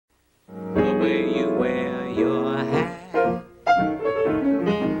way you wear your hat,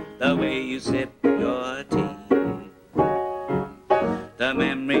 the way you sip your tea, the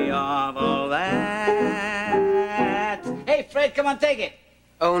memory of all that. Hey, Fred, come on, take it.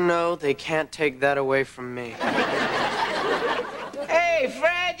 Oh, no, they can't take that away from me. Hey,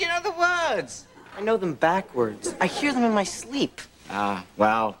 Fred, you know the words. I know them backwards. I hear them in my sleep. Ah,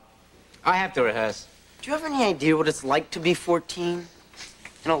 well, I have to rehearse. Do you have any idea what it's like to be 14?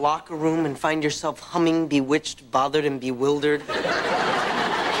 In a locker room and find yourself humming, bewitched, bothered, and bewildered?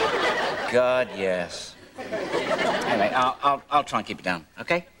 God, yes. Anyway, I'll try and keep it down,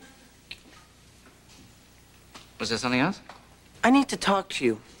 okay? Was there something else? I need to talk to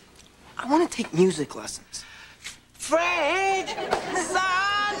you. I want to take music lessons. Fred! Son!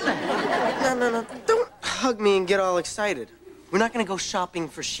 No. Don't hug me and get all excited. We're not going to go shopping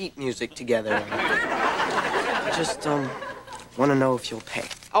for sheet music together. I just, want to know if you'll pay.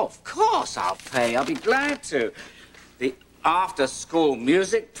 Oh, of course I'll pay. I'll be glad to. The after-school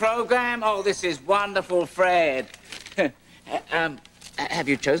music program? Oh, this is wonderful, Fred. Have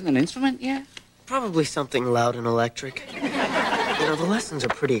you chosen an instrument yet? Probably something loud and electric. You know, the lessons are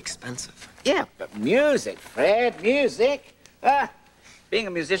pretty expensive. Yeah, but music, Fred, music. Being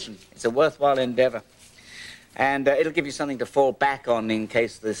a musician, it's a worthwhile endeavor. And it'll give you something to fall back on in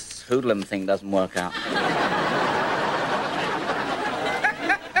case this hoodlum thing doesn't work out.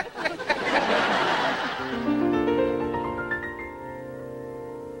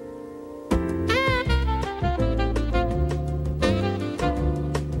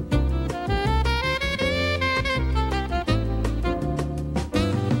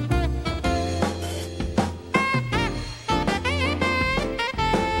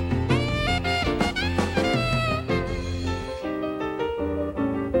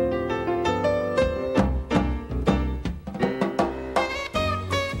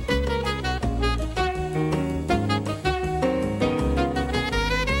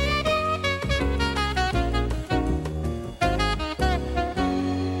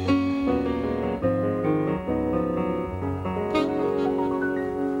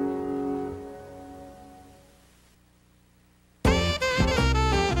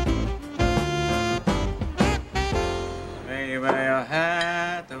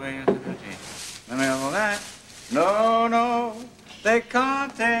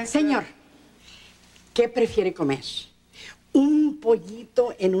 Señor, ¿qué prefiere comer? ¿Un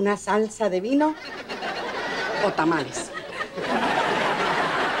pollito en una salsa de vino o tamales?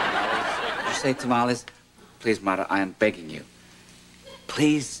 You say tamales? Please, Mara, I am begging you.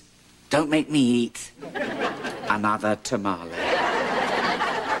 Please, don't make me eat another tamale.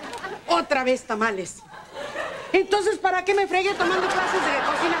 Otra vez tamales. Entonces, ¿para qué me fregué tomando clases de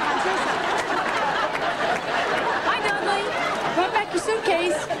cocina francesa? Hi, Dudley. Brought back your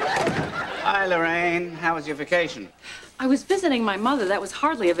suitcase. Hi, Lorraine. How was your vacation? I was visiting my mother. That was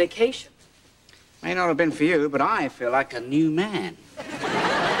hardly a vacation. May not have been for you, but I feel like a new man.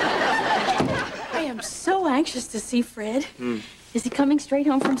 I am so anxious to see Fred. Is he coming straight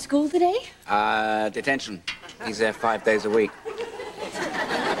home from school today? Detention. He's there 5 days a week.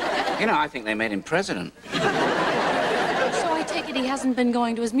 You know, I think they made him president. So I take it he hasn't been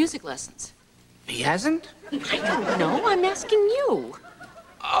going to his music lessons. He hasn't? I don't know. I'm asking you.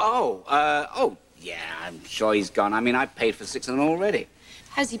 Oh, yeah, I'm sure he's gone. I mean, I've paid for 6 of them already.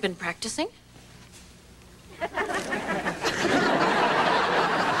 Has he been practicing?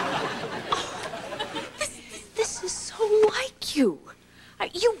 This is so like you.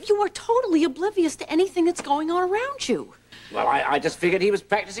 You are totally oblivious to anything that's going on around you. Well, I just figured he was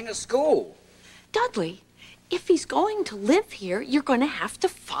practicing at school. Dudley, if he's going to live here, you're going to have to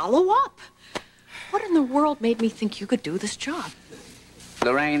follow up. What in the world made me think you could do this job?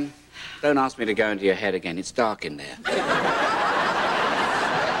 Lorraine, don't ask me to go into your head again. It's dark in there.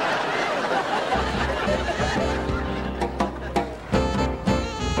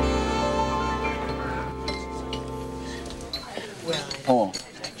 Paul,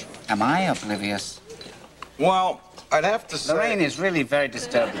 am I oblivious? Well, I'd have to say... Lorraine is really very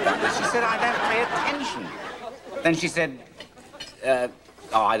disturbed about this. She said I don't pay attention. Then she said,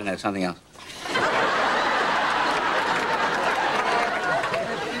 I don't know, something else.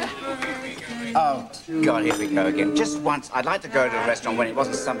 Oh, God, here we go again. Just once, I'd like to go to a restaurant when it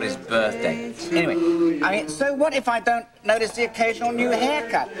wasn't somebody's birthday. Anyway, I mean, so what if I don't notice the occasional new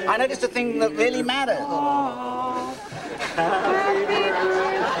haircut? I notice the thing that really matters. Happy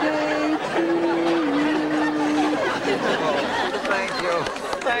birthday to you.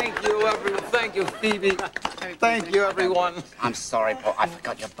 Thank you, everyone. Thank you, Phoebe. Thank you, everyone. I'm sorry, Paul. I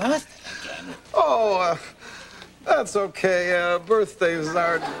forgot your birthday again. Oh, That's okay. Birthdays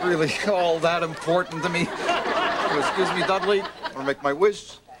aren't really all that important to me. Excuse me, Dudley. I want to make my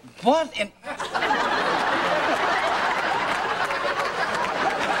wish. What in...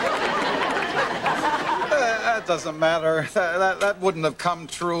 That doesn't matter. That wouldn't have come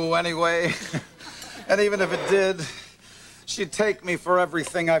true anyway. And even if it did, she'd take me for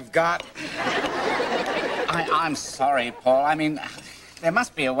everything I've got. I'm sorry, Paul. I mean, there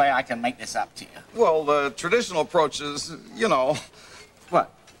must be a way I can make this up to you. Well, the traditional approach is, you know...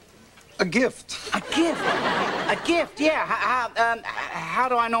 What? A gift. A gift? A gift, yeah. How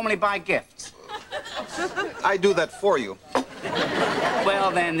do I normally buy gifts? I do that for you.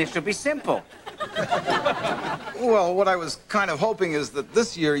 Well, then, this should be simple. Well, what I was kind of hoping is that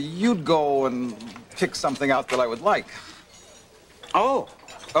this year you'd go and pick something out that I would like. Oh,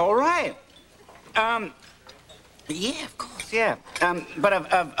 all right. Yeah, of course, yeah. But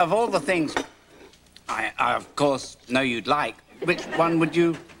of all the things I of course know you'd like, which one would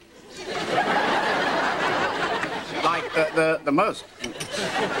you like the most?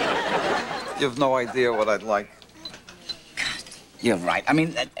 You've no idea what I'd like. God, you're right. I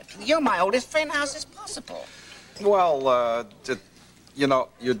mean, you're my oldest friend. How's this possible? Well, you know,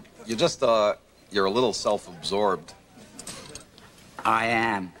 you're just, you're a little self-absorbed. I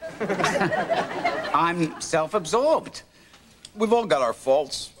am. I'm self-absorbed. We've all got our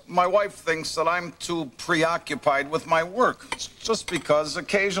faults. My wife thinks that I'm too preoccupied with my work. It's just because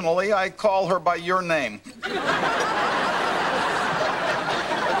occasionally I call her by your name.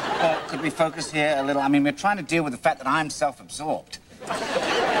 Could we focus here a little? I mean, we're trying to deal with the fact that I'm self-absorbed.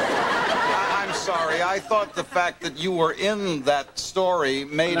 I'm sorry. I thought the fact that you were in that story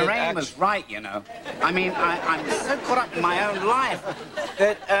made it... Lorraine was right, you know. I mean, I'm so caught up in my own life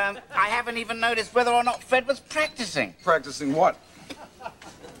that I haven't even noticed whether or not Fred was practicing. Practicing what?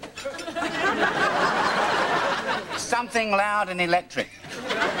 Something loud and electric.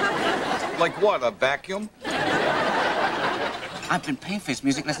 Like what, a vacuum? I've been paying for his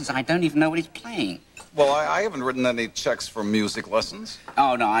music lessons. I don't even know what he's playing. Well, I haven't written any checks for music lessons.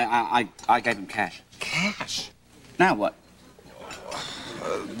 Oh, no, I gave him cash. Cash? Now what?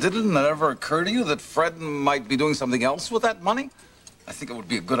 Didn't it ever occur to you that Fred might be doing something else with that money? I think it would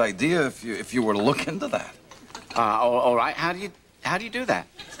be a good idea if you were to look into that. All right. How do you do that?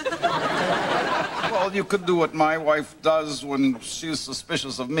 Well, you could do what my wife does when she's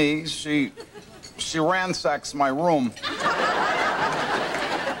suspicious of me. She ransacks my room.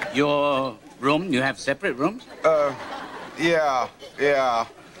 Your room? You have separate rooms? Yeah.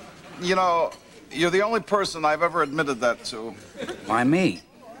 You know, you're the only person I've ever admitted that to. Why me?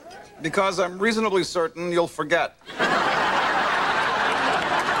 Because I'm reasonably certain you'll forget.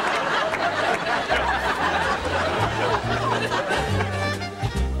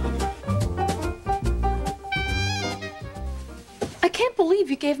 I can't believe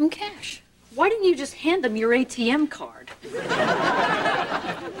you gave him cash. Why didn't you just hand him your ATM card?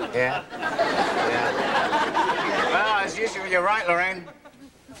 Yeah. Well, as usual, you're right, Lorraine.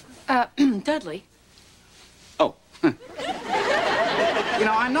 Dudley. Oh. You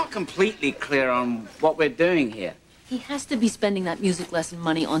know, I'm not completely clear on what we're doing here. He has to be spending that music lesson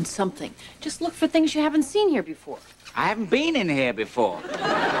money on something. Just look for things you haven't seen here before. I haven't been in here before.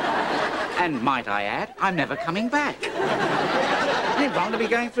 And might I add, I'm never coming back. Isn't it wrong to be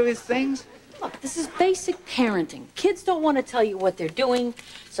going through his things? Look, this is basic parenting. Kids don't want to tell you what they're doing,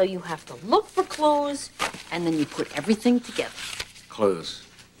 so you have to look for clues, and then you put everything together. Clues.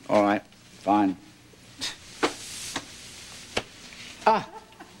 All right, fine.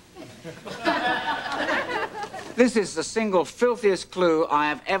 This is the single filthiest clue I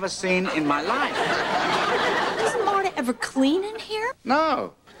have ever seen in my life. Doesn't Marta ever clean in here?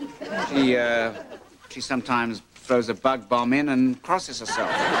 No. She sometimes throws a bug bomb in and crosses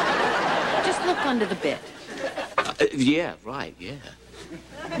herself. Just look under the bed. Yeah, right, yeah.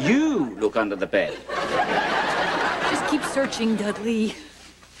 You look under the bed. Just keep searching, Dudley.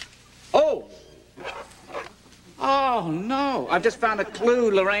 Oh! Oh, no. I've just found a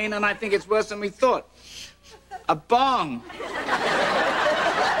clue, Lorraine, and I think it's worse than we thought. A bong.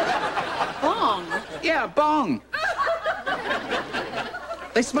 Bong? Yeah, a bong.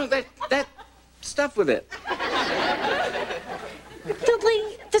 They smoke that stuff with it.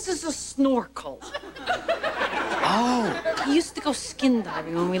 Dudley, this is a snorkel. Oh. We used to go skin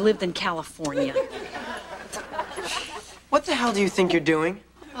diving when we lived in California. What the hell do you think you're doing?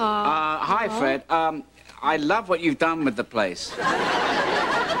 Hi, Fred. I love what you've done with the place.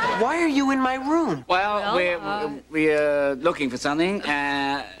 Why are you in my room? Well, we're looking for something.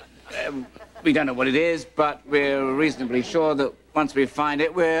 We don't know what it is, but we're reasonably sure that once we find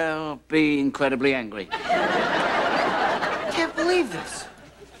it, we'll be incredibly angry. believe this.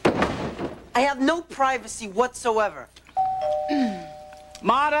 I have no privacy whatsoever.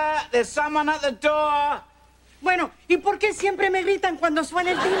 Marta, there's someone at the door. Bueno, ¿y por qué siempre me gritan cuando suena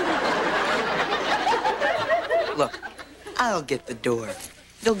el timbre? Look, I'll get the door.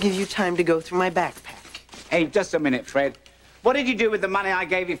 It'll give you time to go through my backpack. Hey, just a minute, Fred. What did you do with the money I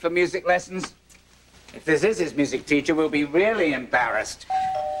gave you for music lessons? If this is his music teacher, we'll be really embarrassed.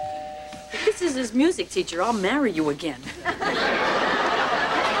 If this is his music teacher, I'll marry you again.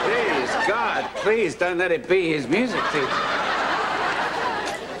 Please, God, please don't let it be his music teacher.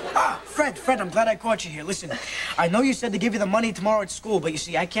 Fred, I'm glad I caught you here. Listen, I know you said to give you the money tomorrow at school, but you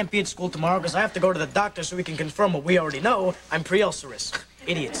see, I can't be at school tomorrow because I have to go to the doctor so we can confirm what we already know. I'm pre-ulcerous.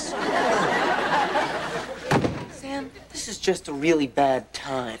 Idiots. Sam, this is just a really bad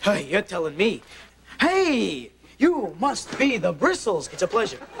time. Hey, you're telling me. Hey, you must be the Bristles. It's a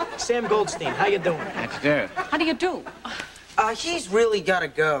pleasure. Sam Goldstein, how you doing? How do you do? How do you do? He's really gotta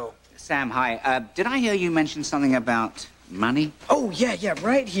go. Sam, hi. Did I hear you mention something about money? Oh, yeah,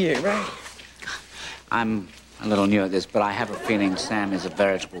 right here, right. I'm a little new at this, but I have a feeling Sam is a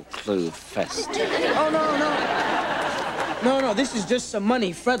veritable clue fest. Oh, no, this is just some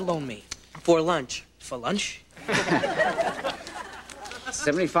money Fred loaned me. For lunch. For lunch?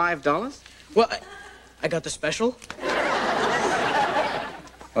 $75? Well, I got the special.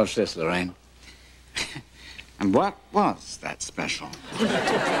 What's this, Lorraine? And what was that special?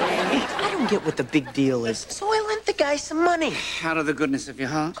 I don't get what the big deal is, so I lent the guy some money. Out of the goodness of your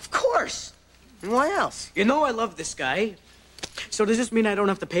heart? Of course. And why else? You know I love this guy. So does this mean I don't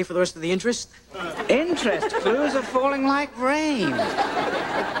have to pay for the rest of the interest? Interest clues are falling like rain.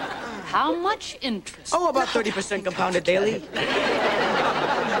 How much interest? Oh, about 30% compounded daily.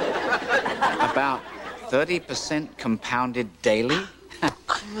 About 30% compounded daily?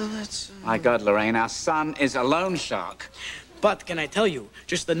 Well, that's... My God, Lorraine, our son is a loan shark. But can I tell you,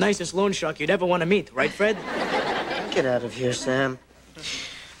 just the nicest loan shark you'd ever want to meet, right, Fred? Get out of here, Sam.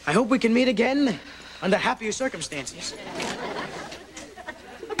 I hope we can meet again under happier circumstances.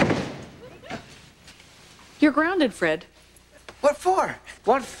 You're grounded, Fred. What for?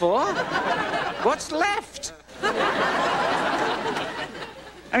 What for? What's left?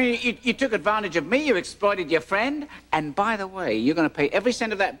 I mean, you took advantage of me, you exploited your friend, and by the way, you're going to pay every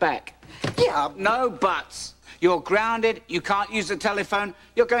cent of that back. Yeah. No buts. You're grounded, you can't use the telephone,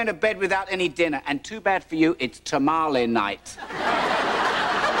 you're going to bed without any dinner, and too bad for you, it's tamale night.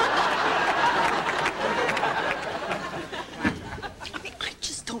 I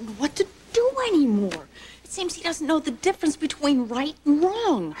just don't know what to do anymore. It seems he doesn't know the difference between right and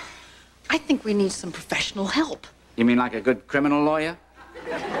wrong. I think we need some professional help. You mean like a good criminal lawyer?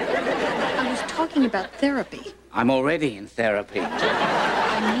 I was talking about therapy. I'm already in therapy.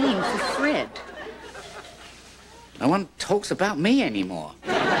 I mean, for Fred. No one talks about me anymore.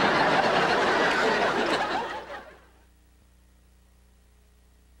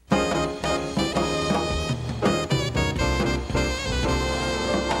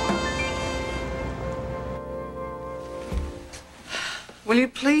 Will you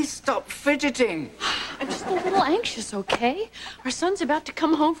please stop fidgeting? I'm just a little anxious, okay? Our son's about to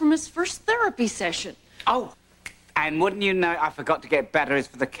come home from his first therapy session. Oh, and wouldn't you know, I forgot to get batteries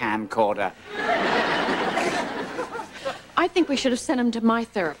for the camcorder. I think we should have sent him to my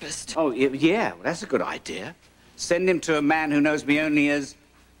therapist. Oh, yeah, well, that's a good idea. Send him to a man who knows me only as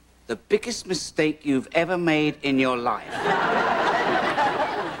the biggest mistake you've ever made in your life.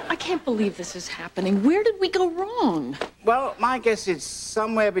 I can't believe this is happening. Where did we go wrong? Well, my guess is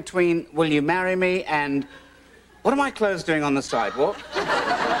somewhere between will you marry me and what are my clothes doing on the sidewalk?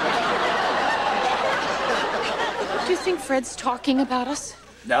 Do you think Fred's talking about us?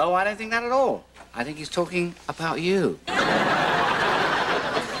 No, I don't think that at all. I think he's talking about you.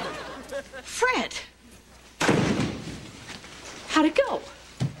 Fred! How'd it go?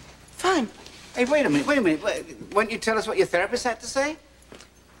 Fine. Hey, wait a minute. Won't you tell us what your therapist had to say?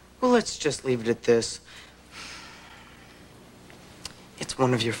 Well, let's just leave it at this. It's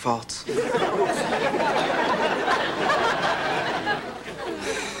one of your faults.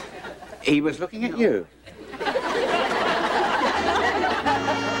 He was looking at you.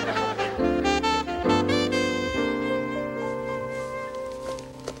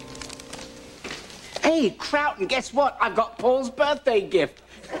 Hey, Trouton, guess what? I've got Paul's birthday gift.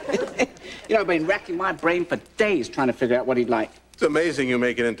 You know, I've been racking my brain for days trying to figure out what he'd like. It's amazing you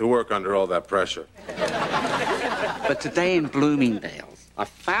make it into work under all that pressure. But today in Bloomingdale's, I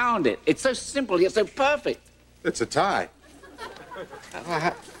found it. It's so simple, yet so perfect. It's a tie.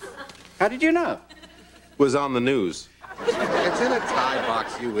 How did you know? Was on the news. It's in a tie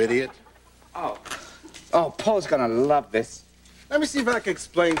box, you idiot. Oh, Paul's gonna love this. Let me see if I can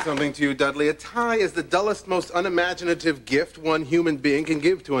explain something to you, Dudley. A tie is the dullest, most unimaginative gift one human being can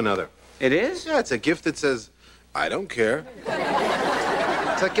give to another. It is? Yeah, it's a gift that says, I don't care.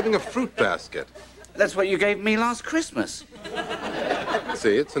 It's like giving a fruit basket. That's what you gave me last Christmas.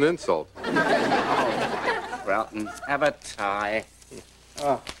 See, it's an insult. Broughton, have a tie.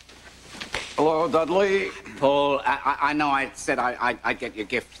 Hello, Dudley. Paul, I know I said I'd get your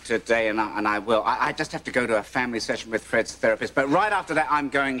gift today, and I will. I just have to go to a family session with Fred's therapist, but right after that, I'm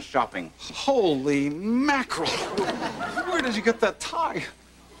going shopping. Holy mackerel. Where did you get that tie?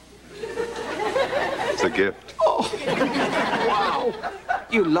 It's a gift. Oh, wow.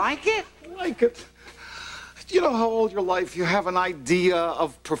 You like it? Like it. You know how all your life you have an idea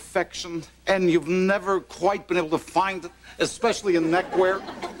of perfection, and you've never quite been able to find it, especially in neckwear?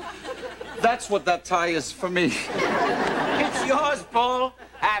 That's what that tie is for me. It's yours, Paul.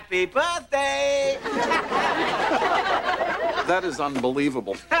 Happy birthday! That is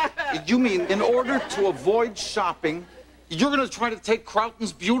unbelievable. You mean in order to avoid shopping, you're going to try to take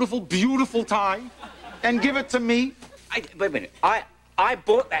Crowton's beautiful, beautiful tie and give it to me? Wait a minute. I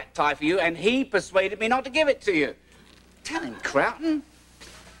bought that tie for you, and he persuaded me not to give it to you. Tell him, Crowton.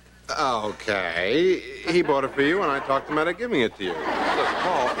 Okay. He bought it for you, and I talked him out of giving it to you. Look,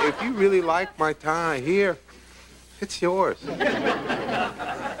 Paul, if you really like my tie, here, it's yours.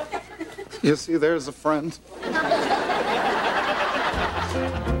 You see, there's a friend.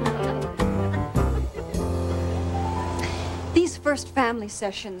 These first family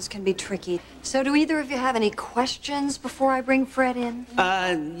sessions can be tricky. So do either of you have any questions before I bring Fred in?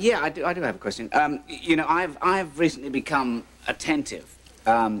 Yeah, I do have a question. You know, I've recently become attentive.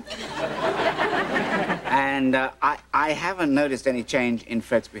 And I haven't noticed any change in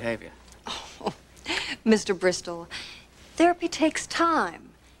Fred's behavior. Oh, Mr. Bristol, therapy takes time.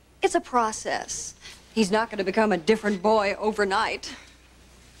 It's a process. He's not going to become a different boy overnight.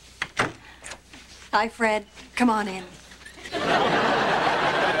 Hi, Fred. Come on in.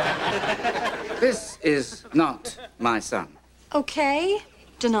 This is not my son. Okay.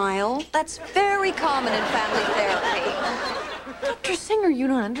 Denial. That's very common in family therapy. Dr. Singer, you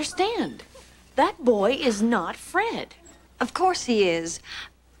don't understand. That boy is not Fred. Of course he is.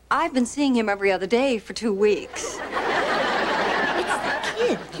 I've been seeing him every other day for 2 weeks. It's the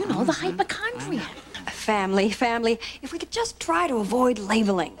kid, you know, the hypochondriac. Family. If we could just try to avoid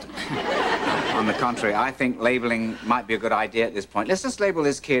labeling. On the contrary, I think labeling might be a good idea at this point. Let's just label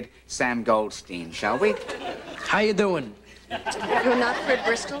this kid Sam Goldstein, shall we? How you doing? You're not Fred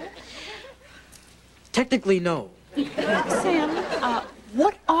Bristol? Technically, no. Sam,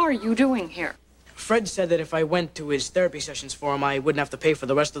 what are you doing here? Fred said that if I went to his therapy sessions for him, I wouldn't have to pay for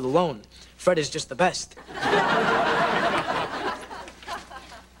the rest of the loan. Fred is just the best.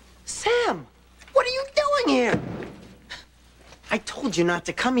 Sam, what are you doing here? I told you not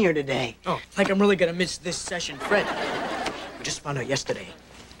to come here today. Oh, like I'm really gonna miss this session, Fred. We just found out yesterday.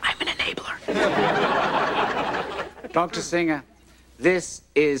 I'm an enabler. Dr. Singer, this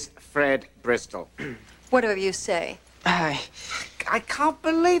is Fred Bristol. Whatever you say. I can't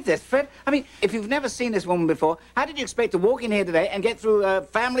believe this, Fred. I mean, if you've never seen this woman before, how did you expect to walk in here today and get through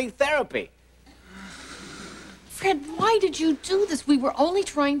family therapy? Fred, why did you do this? We were only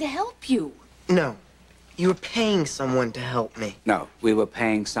trying to help you. No, you were paying someone to help me. No, we were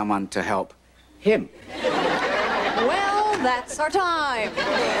paying someone to help him. Well, that's our time.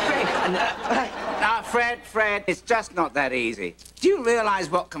 Now, Fred, it's just not that easy. Do you realize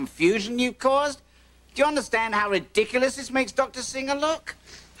what confusion you've caused? Do you understand how ridiculous this makes Dr. Singer look?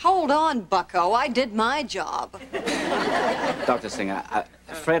 Hold on, bucko. I did my job. Dr. Singer,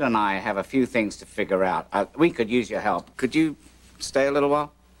 Fred and I have a few things to figure out. We could use your help. Could you stay a little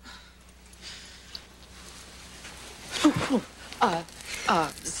while?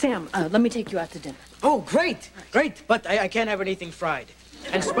 Sam, let me take you out to dinner. Oh, great. But I can't have anything fried.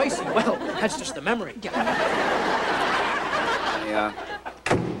 And spicy, well, that's just a memory.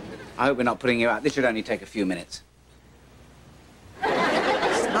 I hope we're not putting you out. This should only take a few minutes.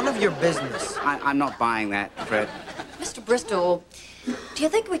 It's none of your business. I'm not buying that, Fred. Mr. Bristol, do you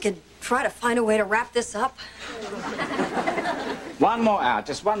think we could try to find a way to wrap this up? One more hour,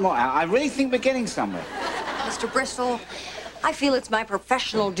 just one more hour. I really think we're getting somewhere. Mr. Bristol, I feel it's my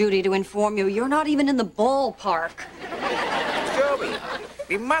professional duty to inform you you're not even in the ballpark. Sure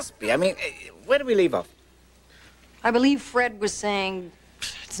we must be. I mean, where do we leave off? I believe Fred was saying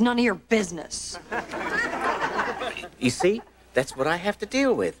it's none of your business. You see? That's what I have to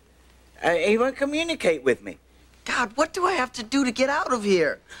deal with. He won't communicate with me. God, what do I have to do to get out of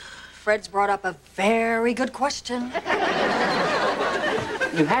here? Fred's brought up a very good question.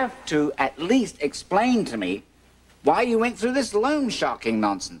 You have to at least explain to me Why you went through this loan sharking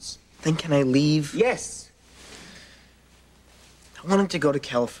nonsense. Then can I leave? Yes. I wanted to go to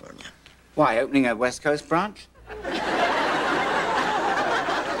California. Why, opening a West Coast branch?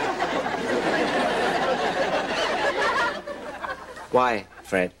 Why,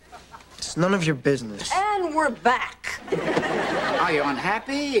 Fred? It's none of your business. And we're back. Are you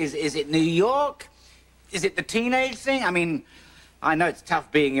unhappy? Is it New York? Is it the teenage thing? I mean, I know it's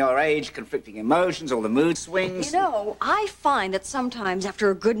tough being your age, conflicting emotions, all the mood swings. You know, I find that sometimes after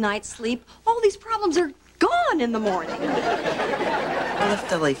a good night's sleep, all these problems are gone in the morning. I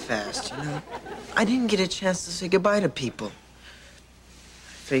left LA fast, you know. I didn't get a chance to say goodbye to people. I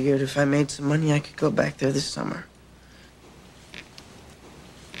figured if I made some money, I could go back there this summer.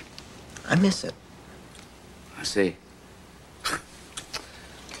 I miss it. I see.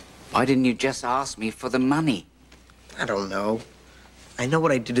 Why didn't you just ask me for the money? I don't know. I know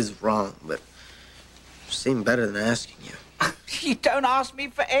what I did is wrong, but it seemed better than asking you. You don't ask me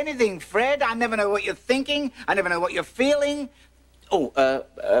for anything, Fred. I never know what you're thinking. I never know what you're feeling. Oh,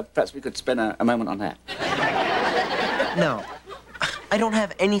 perhaps we could spend a moment on that. No. I don't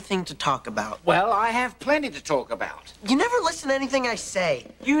have anything to talk about. Well, I have plenty to talk about. You never listen to anything I say.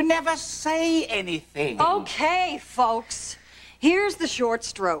 You never say anything. Okay, folks. Here's the short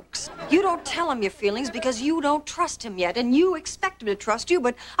strokes. You don't tell him your feelings because you don't trust him yet, and you expect him to trust you,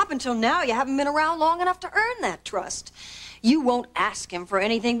 but up until now, you haven't been around long enough to earn that trust. You won't ask him for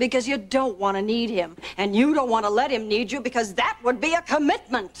anything because you don't want to need him, and you don't want to let him need you because that would be a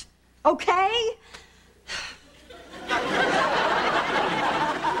commitment. Okay?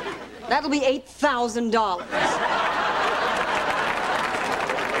 That'll be $8,000.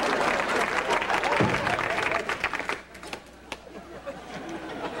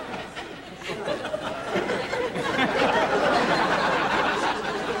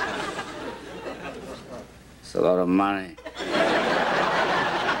 It's a lot of money.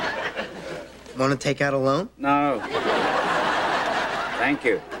 Want to take out a loan? No. Thank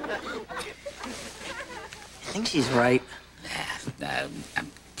you. I think she's right. No,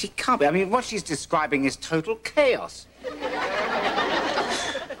 she can't be. I mean, what she's describing is total chaos.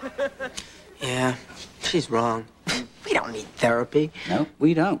 Yeah, she's wrong. We don't need therapy. No,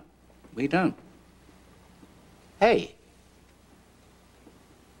 we don't. We don't. Hey.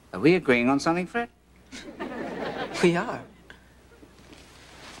 Are we agreeing on something, Fred? We are.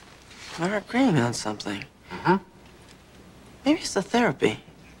 We're agreeing on something. Uh-huh. Maybe it's the therapy.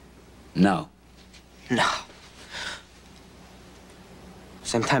 No. No.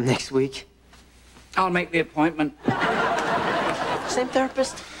 Sometime next week. I'll make the appointment. Same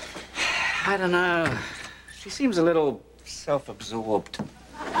therapist? I don't know. She seems a little self-absorbed.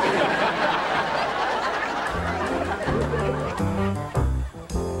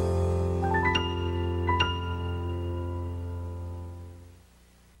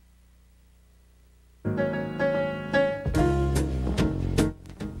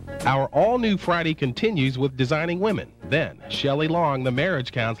 Our all-new Friday continues with Designing Women. Then, Shelley Long, the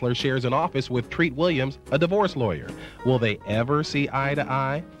marriage counselor, shares an office with Treat Williams, a divorce lawyer. Will they ever see eye to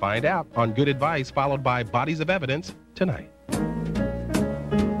eye? Find out on Good Advice, followed by Bodies of Evidence, tonight.